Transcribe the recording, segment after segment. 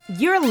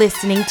You're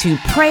listening to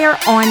Prayer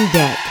on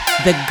Deck,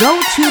 the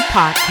go-to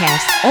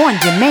podcast on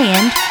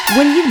demand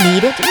when you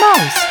need it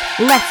most.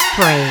 Let's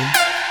pray.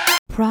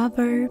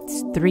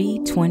 Proverbs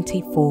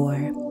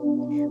 3:24.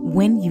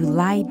 When you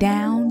lie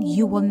down,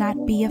 you will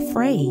not be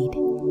afraid.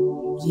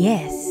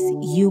 Yes,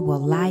 you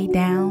will lie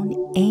down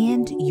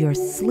and your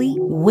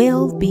sleep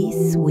will be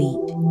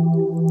sweet.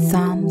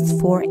 Psalms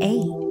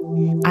 4:8.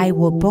 I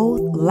will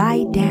both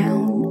lie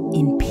down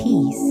in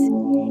peace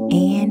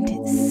and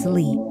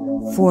sleep.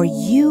 For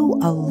you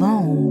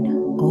alone,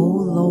 O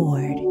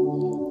Lord,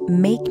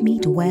 make me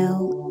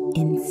dwell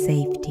in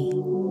safety.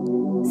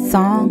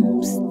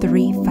 Psalms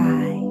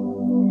 3:5.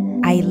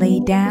 I lay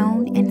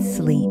down and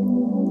sleep.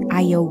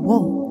 I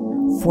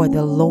awoke, for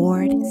the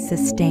Lord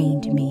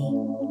sustained me.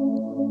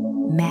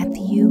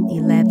 Matthew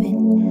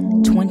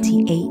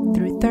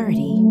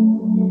 11:28-30.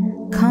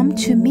 Come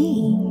to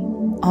me,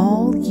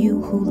 all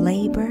you who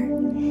labor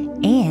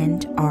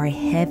and are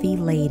heavy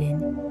laden,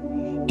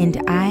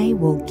 and I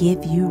will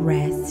give you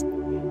rest.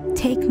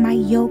 Take my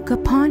yoke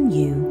upon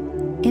you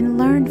and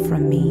learn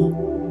from me,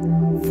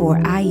 for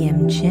I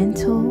am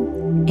gentle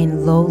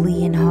and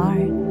lowly in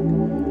heart,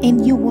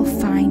 and you will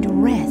find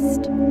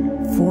rest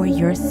for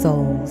your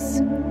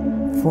souls.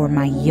 For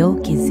my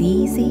yoke is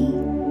easy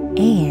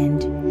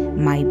and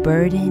my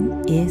burden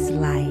is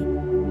light.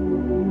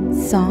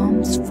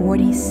 Psalms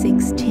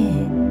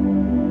 46:10.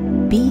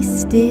 Be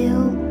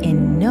still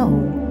and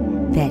know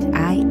that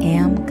I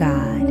am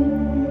God.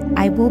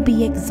 I will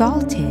be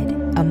exalted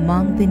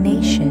among the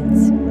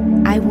nations.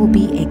 I will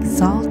be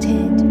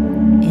exalted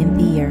in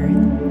the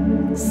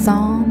earth.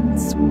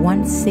 Psalms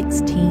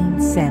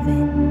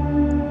 116:7.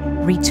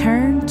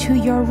 Return to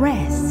your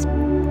rest,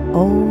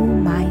 O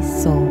my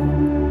soul,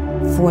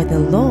 for the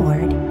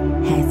Lord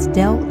has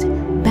dealt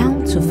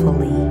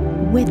bountifully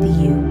with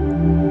you.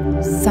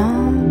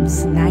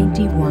 Psalms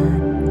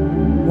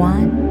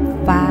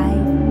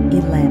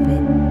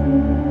 91:1-5-11.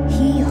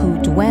 He who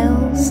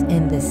dwells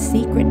in the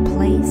secret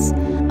place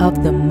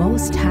of the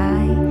Most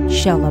High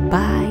shall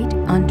abide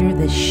under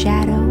the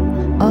shadow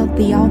of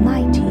the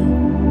Almighty.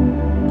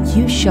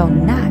 You shall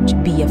not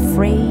be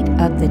afraid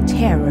of the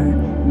terror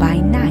by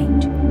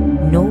night,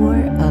 nor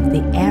of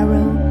the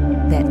arrow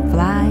that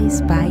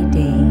flies by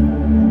day.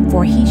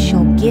 For he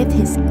shall give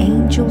his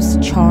angels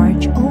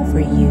charge over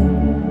you,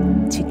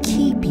 to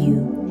keep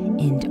you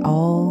in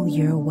all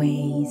your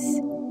ways.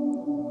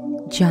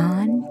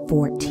 John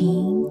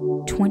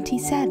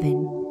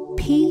 14:27.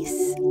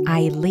 Peace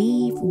I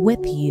leave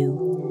with you,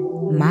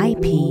 my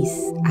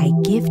peace I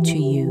give to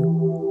you.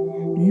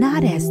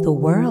 Not as the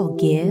world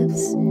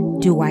gives,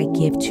 do I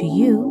give to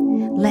you.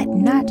 Let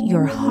not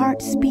your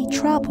hearts be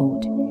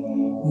troubled,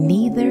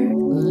 neither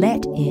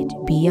let it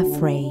be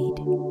afraid.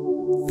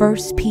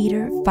 1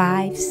 Peter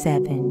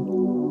 5:7.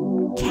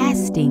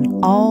 Casting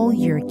all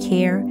your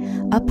care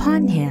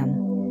upon him,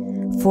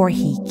 for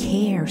he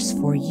cares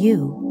for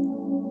you.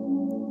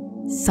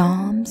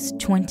 Psalms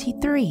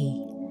 23.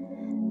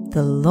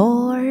 The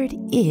Lord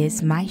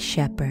is my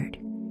shepherd.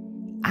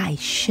 I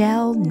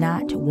shall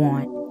not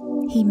want.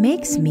 He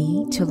makes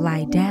me to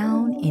lie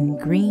down in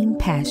green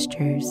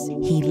pastures.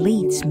 He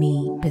leads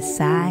me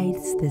beside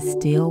the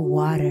still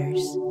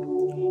waters.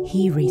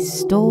 He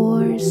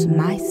restores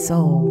my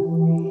soul.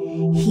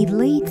 He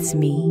leads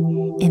me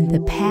in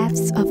the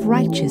paths of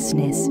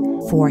righteousness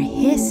for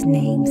his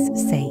name's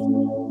sake.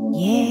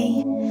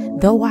 Yea,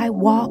 though I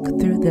walk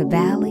through the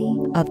valley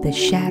of the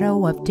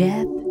shadow of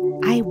death,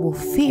 I will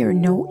fear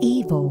no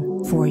evil,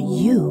 for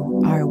you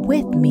are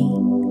with me.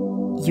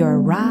 Your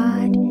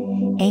rod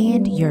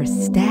and your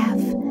staff,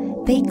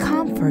 they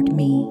comfort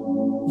me.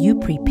 You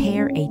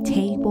prepare a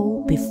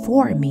table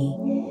before me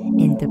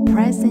in the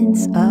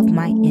presence of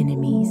my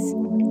enemies.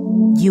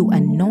 You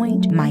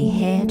anoint my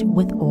head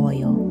with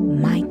oil.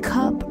 My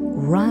cup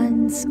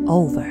runs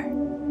over.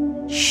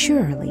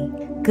 Surely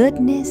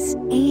goodness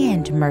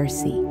and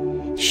mercy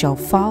shall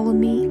follow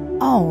me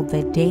all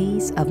the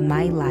days of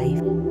my life,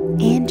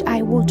 and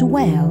I will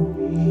dwell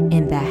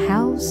in the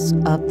house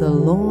of the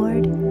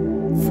Lord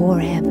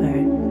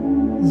forever.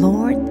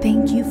 Lord,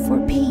 thank you for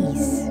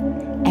peace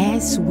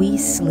as we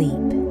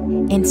sleep,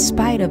 in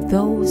spite of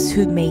those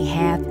who may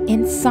have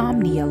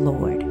insomnia,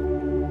 Lord.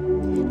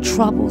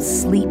 Trouble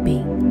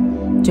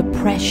sleeping,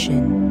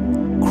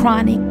 depression,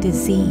 chronic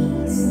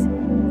disease,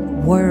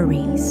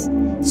 worries,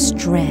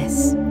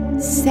 stress,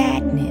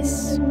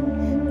 sadness.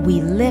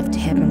 We lift,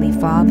 Heavenly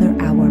Father,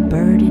 our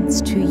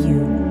burdens to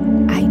you.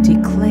 I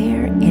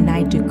declare and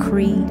I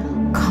decree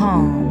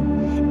calm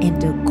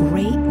and a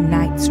great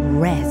night's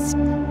rest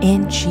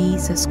in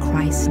Jesus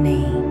Christ's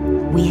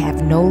name. We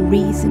have no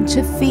reason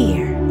to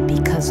fear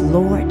because,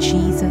 Lord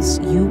Jesus,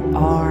 you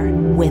are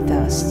with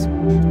us.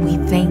 We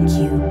thank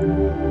you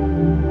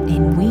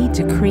and we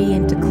decree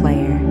and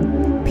declare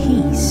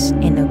peace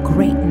and a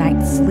great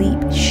night's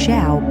sleep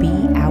shall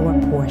be our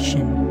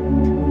portion.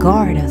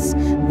 Guard us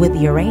with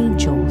your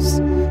angels.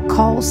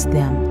 Cause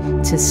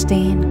them to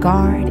stand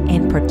guard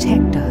and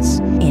protect us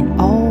in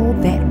all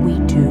that we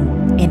do.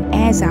 And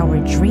as our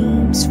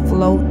dreams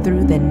flow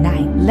through the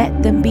night,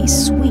 let them be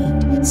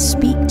sweet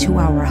Speak to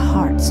our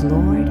hearts,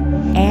 Lord,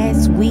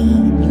 as we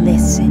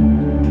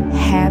listen.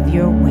 Have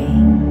your way,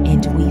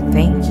 and we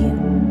thank you.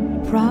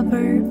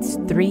 Proverbs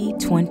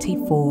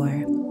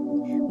 3:24.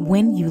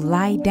 When you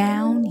lie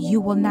down,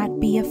 you will not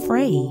be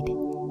afraid.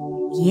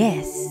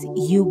 Yes,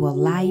 you will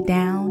lie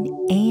down,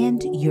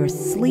 and your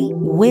sleep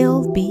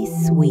will be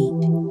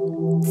sweet.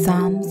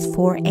 Psalms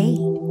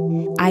 4:8.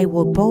 I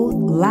will both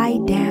lie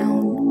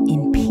down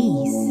in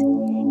peace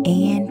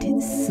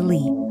and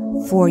sleep.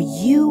 For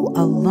you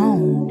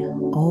alone,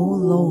 O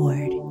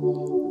Lord,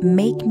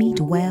 make me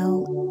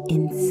dwell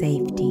in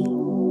safety.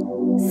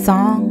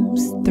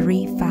 Psalms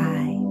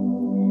 3:5.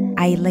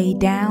 I lay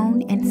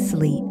down and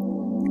sleep.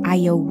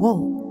 I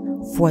awoke,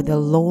 for the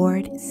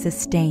Lord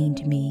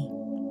sustained me.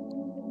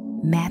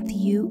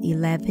 Matthew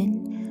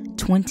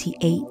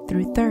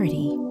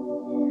 11:28-30.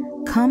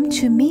 Come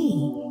to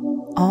me,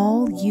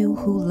 all you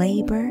who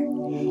labor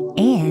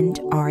and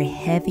are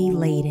heavy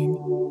laden,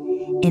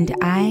 and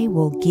I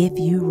will give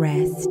you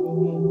rest.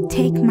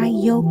 Take my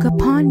yoke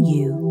upon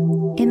you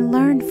and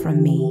learn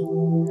from me,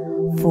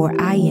 for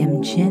I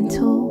am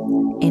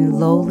gentle and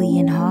lowly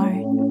in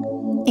heart,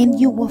 and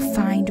you will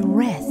find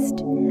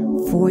rest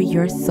for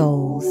your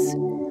souls.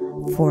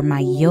 For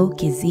my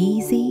yoke is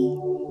easy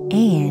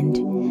and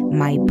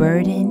my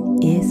burden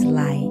is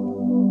light.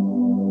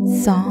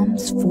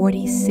 Psalms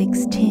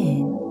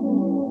 46:10.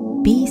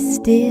 Be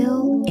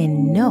still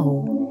and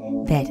know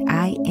that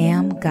I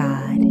am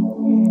God.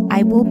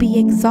 I will be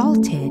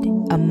exalted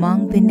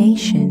among the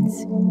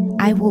nations.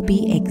 I will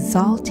be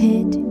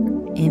exalted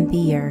in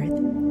the earth.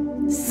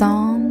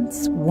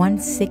 Psalms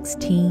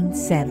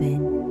 116:7.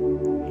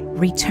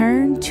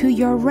 Return to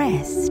your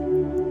rest,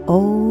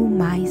 O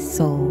my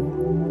soul,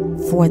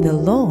 for the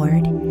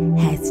Lord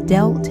has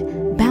dealt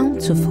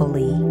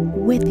bountifully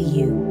with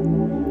you.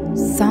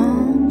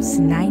 Psalms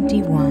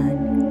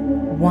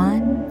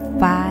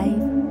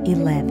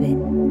 91:1-5-11.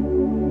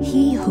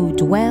 He who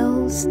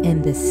dwells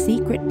in the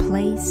secret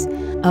place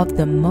of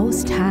the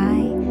Most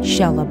High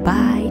shall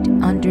abide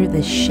under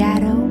the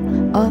shadow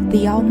of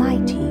the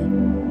Almighty.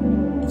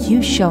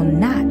 You shall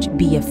not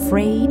be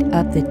afraid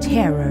of the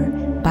terror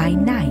by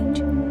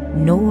night,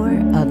 nor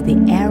of the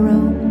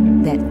arrow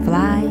that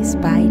flies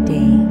by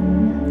day.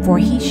 For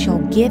he shall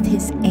give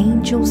his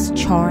angels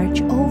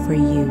charge over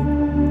you,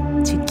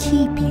 to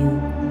keep you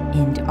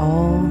in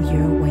all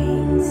your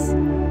ways.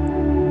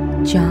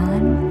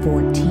 John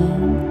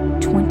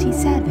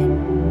 14:27.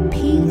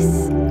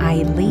 Peace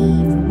I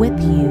leave with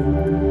you,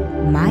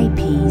 my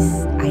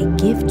peace I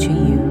give to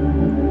you.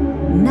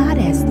 Not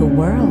as the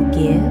world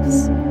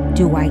gives,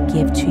 do I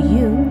give to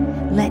you.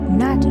 Let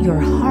not your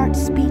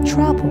hearts be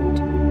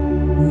troubled,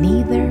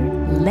 neither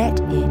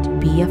let it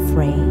be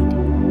afraid.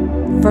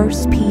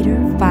 1 Peter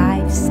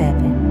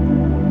 5:7.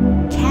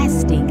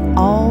 Casting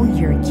all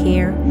your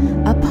care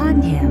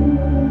upon him,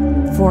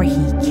 for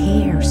he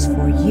cares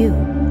for you.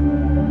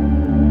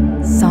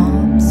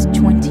 Psalms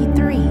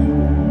 23.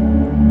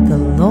 The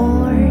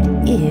Lord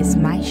is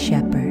my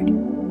shepherd.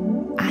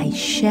 I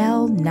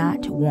shall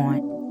not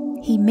want.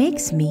 He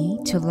makes me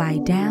to lie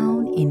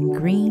down in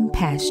green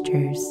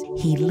pastures.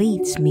 He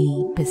leads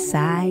me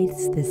beside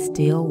the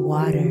still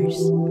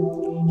waters.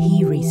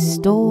 He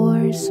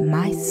restores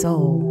my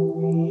soul.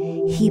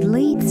 He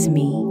leads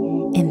me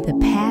in the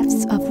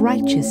paths of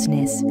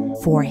righteousness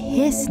for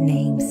his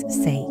name's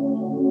sake.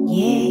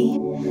 Yea,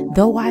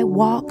 though I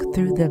walk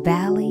through the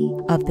valley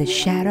of the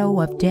shadow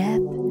of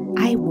death,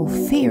 I will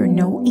fear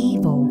no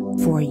evil,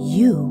 for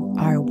you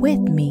are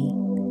with me.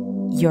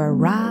 Your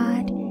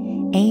rod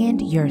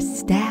and your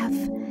staff,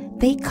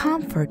 they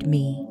comfort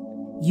me.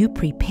 You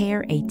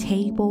prepare a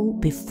table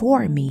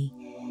before me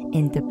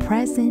in the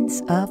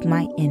presence of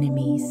my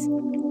enemies.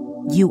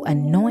 You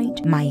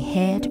anoint my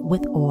head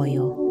with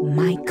oil.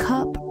 My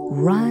cup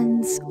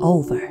runs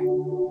over.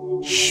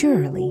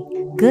 Surely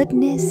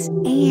goodness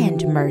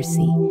and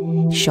mercy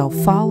shall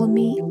follow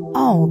me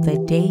all the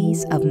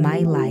days of my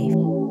life,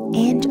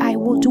 and I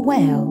will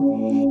dwell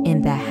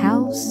in the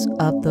house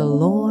of the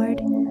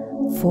Lord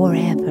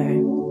forever.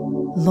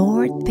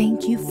 Lord,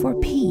 thank you for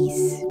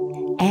peace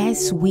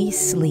as we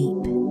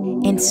sleep,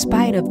 in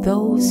spite of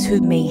those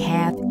who may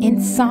have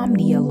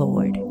insomnia,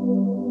 Lord.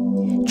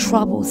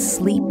 Trouble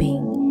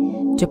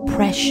sleeping,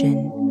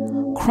 depression,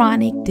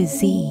 chronic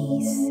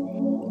disease,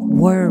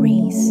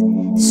 worries,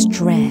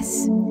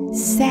 stress,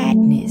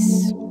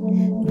 sadness.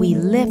 We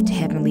lift,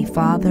 Heavenly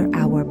Father,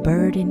 our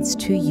burdens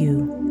to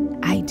you.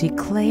 I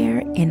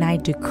declare and I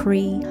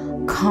decree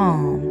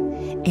calm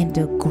and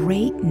a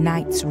great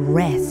night's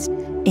rest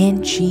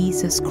in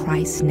Jesus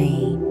Christ's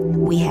name.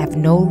 We have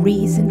no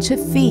reason to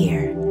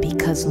fear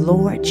because,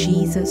 Lord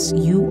Jesus,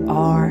 you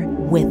are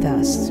with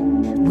us.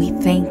 We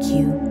thank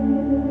you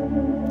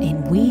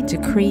and we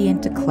decree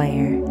and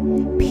declare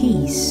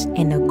peace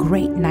and a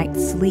great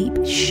night's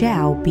sleep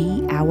shall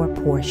be our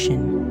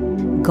portion.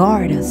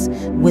 Guard us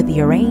with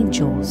your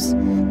angels.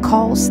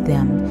 Cause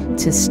them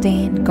to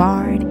stand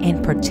guard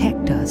and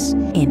protect us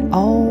in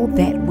all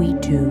that we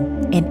do.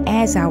 And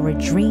as our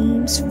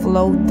dreams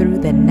flow through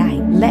the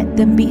night, let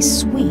them be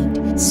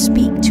sweet.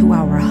 Speak to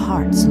our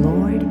hearts,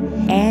 Lord,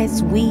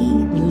 as we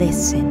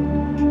listen.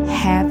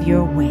 Have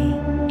your way,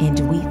 and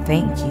we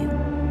thank you.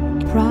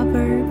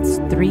 Proverbs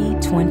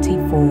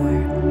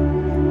 3:24.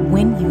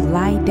 When you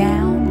lie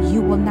down,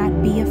 you will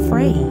not be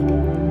afraid.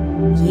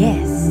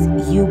 Yes,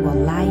 you will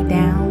lie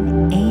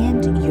down,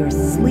 and your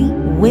sleep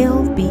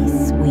will be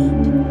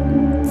sweet.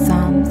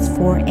 Psalms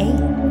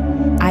 4:8.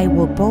 I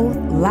will both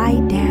lie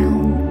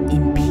down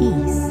in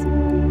peace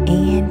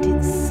and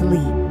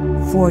sleep.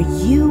 For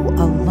you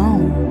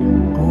alone,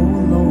 O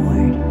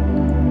Lord,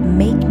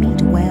 make me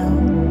dwell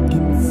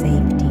in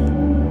safety.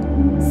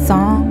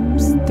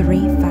 Psalms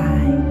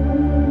 3:5.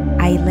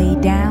 I lay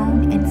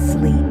down and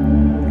sleep.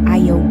 I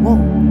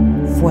awoke,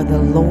 for the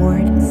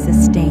Lord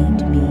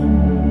sustained me.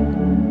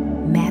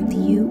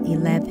 Matthew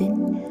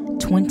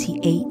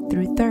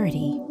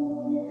 11:28-30.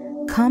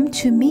 Come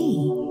to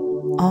me,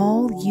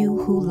 all you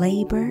who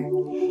labor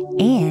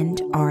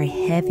and are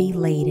heavy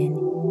laden,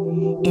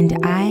 and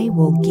I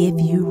will give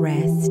you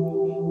rest.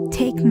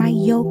 Take my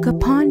yoke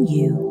upon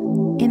you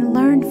and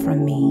learn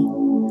from me,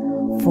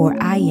 for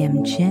I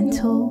am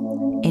gentle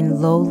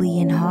and lowly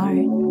in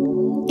heart,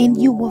 and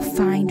you will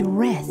find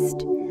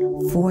rest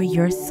for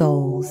your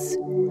souls.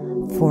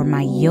 For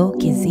my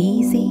yoke is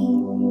easy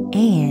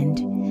and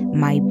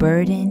my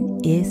burden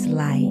is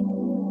light.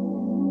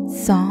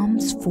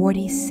 Psalms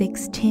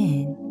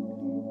 46:10.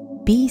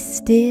 Be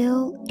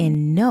still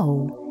and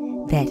know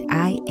that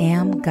I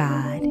am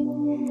God.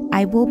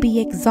 I will be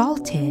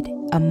exalted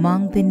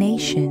among the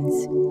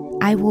nations.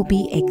 I will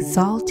be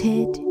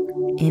exalted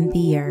in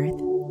the earth.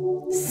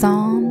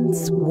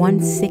 Psalms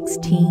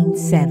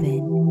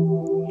 116:7.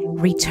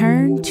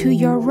 Return to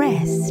your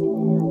rest,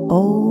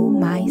 O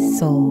my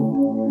soul,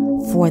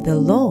 for the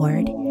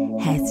Lord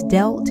has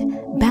dealt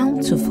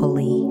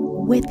bountifully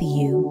with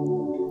you.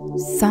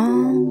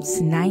 Psalms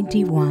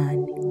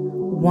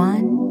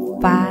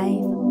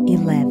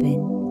 91:1-5-11.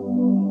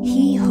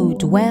 He who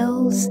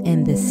dwells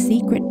in the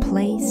secret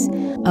place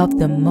of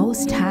the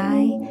Most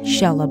High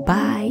shall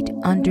abide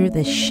under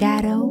the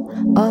shadow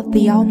of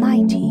the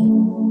Almighty.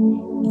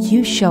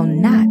 You shall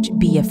not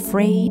be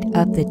afraid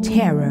of the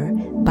terror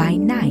by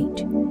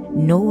night,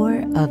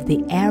 nor of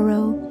the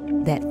arrow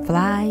that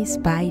flies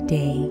by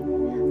day.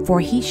 For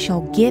he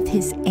shall give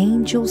his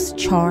angels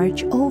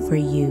charge over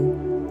you,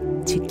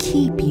 to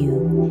keep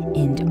you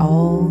in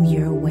all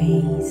your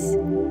ways.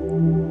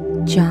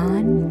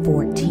 John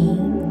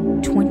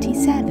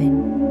 14:27.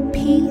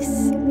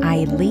 Peace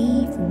I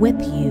leave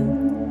with you,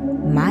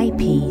 my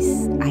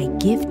peace I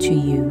give to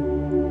you.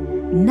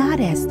 Not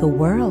as the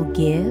world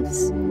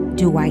gives,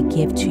 do I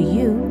give to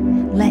you.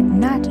 Let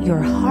not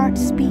your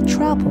hearts be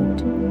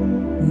troubled,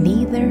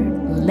 neither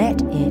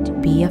let it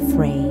be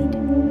afraid.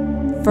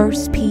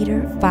 1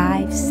 Peter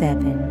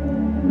 5:7.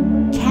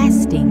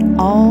 Casting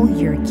all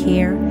your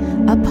care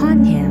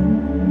upon him,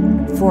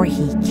 for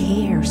he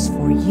cares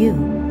for you.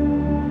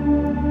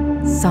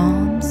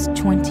 Psalms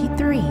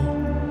 23.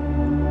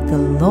 The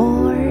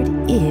Lord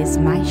is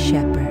my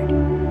shepherd,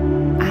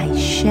 I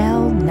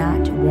shall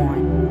not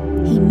want.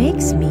 He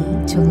makes me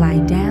to lie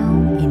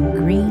down in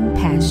green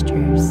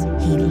pastures.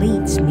 He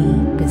leads me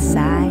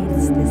beside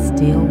the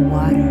still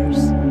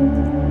waters.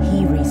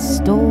 He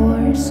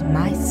restores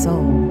my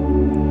soul.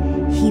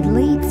 He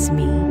leads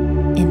me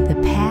in the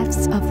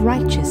paths of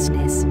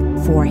righteousness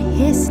for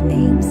his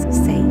name's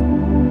sake.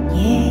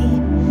 Yea,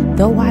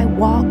 though I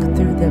walk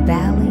through the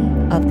valley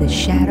of the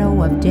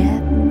shadow of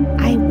death,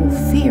 I will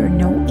fear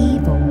no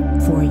evil,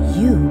 for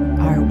you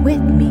are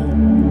with me.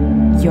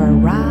 Your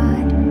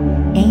rod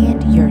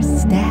and your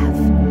staff,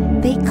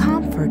 they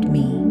comfort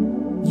me.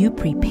 You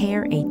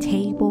prepare a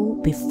table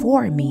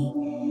before me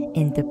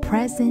in the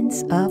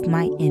presence of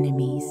my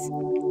enemies.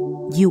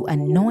 You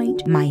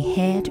anoint my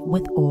head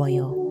with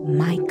oil.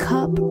 My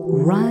cup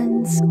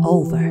runs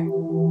over.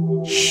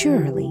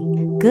 Surely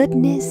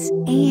goodness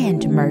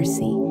and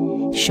mercy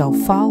shall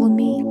follow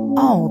me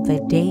all the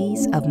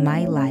days of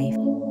my life,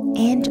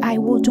 and I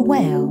will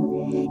dwell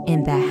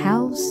in the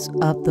house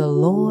of the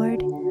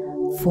Lord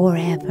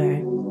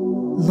forever.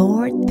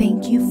 Lord,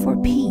 thank you for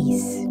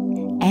peace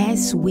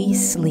as we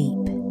sleep,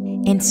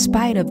 in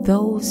spite of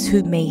those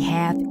who may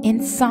have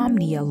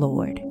insomnia,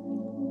 Lord,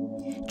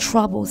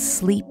 trouble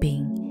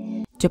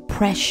sleeping,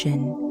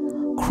 depression,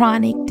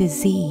 chronic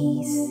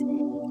disease,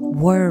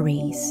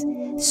 worries,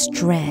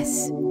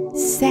 stress,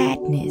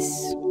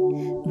 sadness.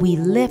 We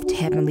lift,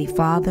 Heavenly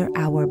Father,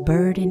 our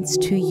burdens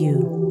to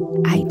you.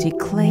 I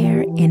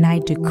declare and I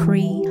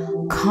decree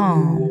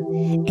calm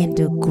and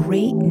a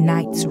great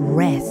night's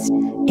rest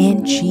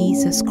in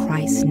Jesus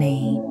Christ's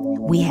name.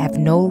 We have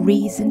no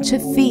reason to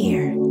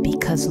fear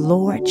because,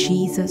 Lord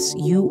Jesus,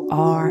 you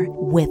are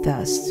with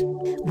us.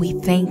 We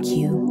thank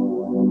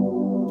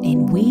you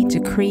and we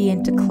decree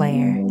and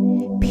declare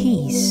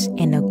peace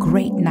and a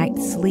great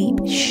night's sleep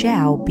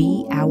shall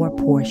be our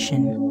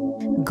portion.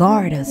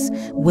 guard us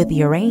with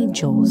your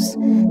angels.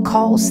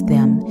 Cause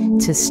them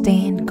to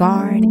stand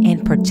guard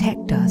and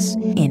protect us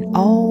in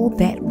all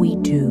that we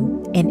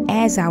do. And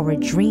as our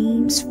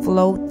dreams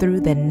flow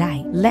through the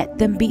night, let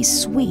them be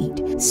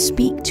sweet.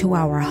 Speak to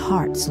our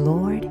hearts,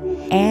 Lord,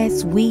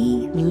 as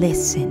we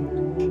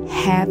listen.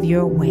 Have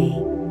your way,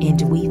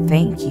 and we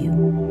thank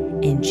you.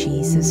 In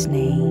Jesus'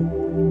 name,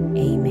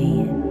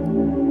 amen.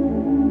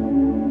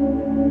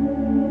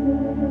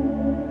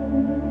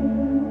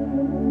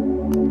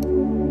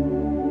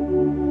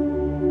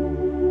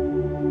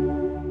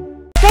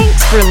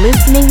 Thanks for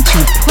listening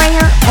to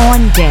Prayer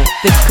on Deck,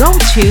 the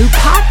go-to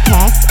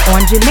podcast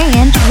on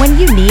demand when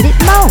you need it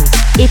most.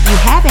 If you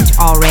haven't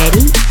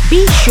already,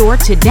 be sure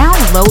to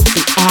download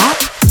the app,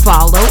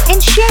 follow,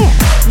 and share.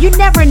 You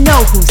never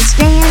know who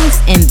stands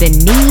in the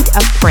need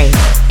of prayer.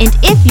 And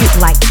if you'd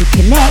like to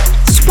connect,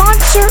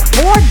 sponsor,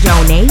 or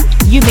donate,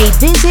 you may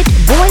visit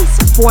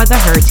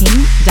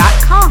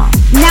voiceforthehurting.com.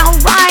 Now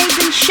rise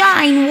and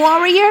shine,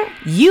 warrior.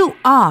 You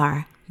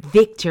are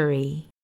victory.